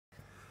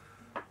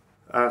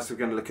So we're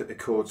going to look at the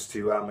chords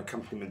to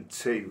accompaniment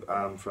 2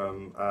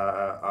 from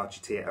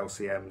RGT at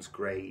LCM's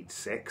grade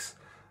 6.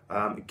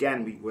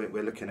 Again,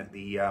 we're looking at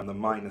the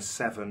minor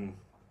 7,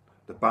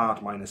 the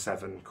barred minor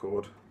 7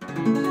 chord,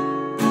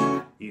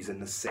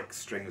 using the 6th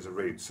string as a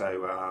root.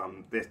 So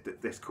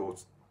this chord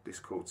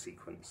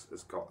sequence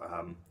has got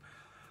a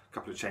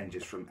couple of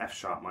changes from F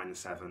sharp minor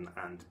 7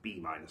 and B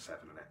minor 7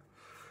 in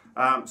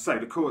it. So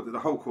the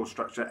whole chord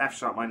structure: F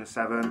sharp minor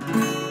 7,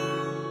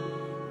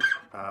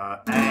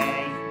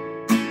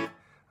 A,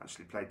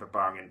 actually played by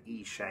barring an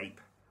E shape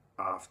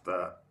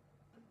after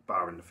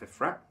barring the 5th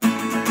fret.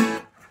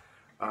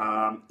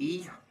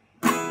 E,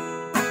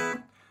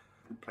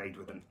 played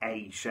with an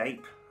A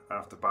shape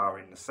after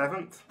barring the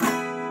 7th.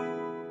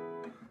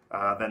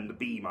 Then the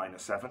B minor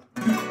 7.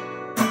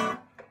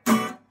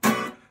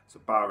 So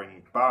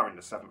barring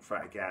the 7th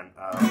fret again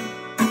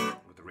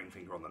with the ring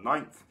finger on the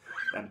 9th.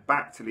 Then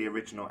back to the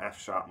original F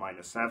sharp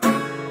minor 7.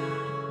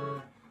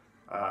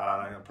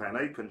 I'm going to play an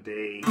open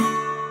D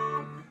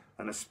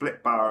and a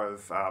split bar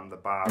of the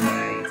bar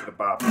A to the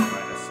bar B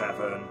minor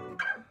 7.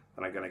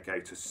 And I'm going to go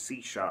to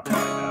C sharp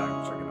minor,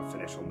 which I'm going to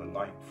finish on the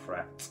 9th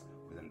fret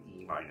with an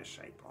E minor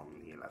shape on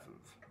the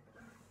 11th.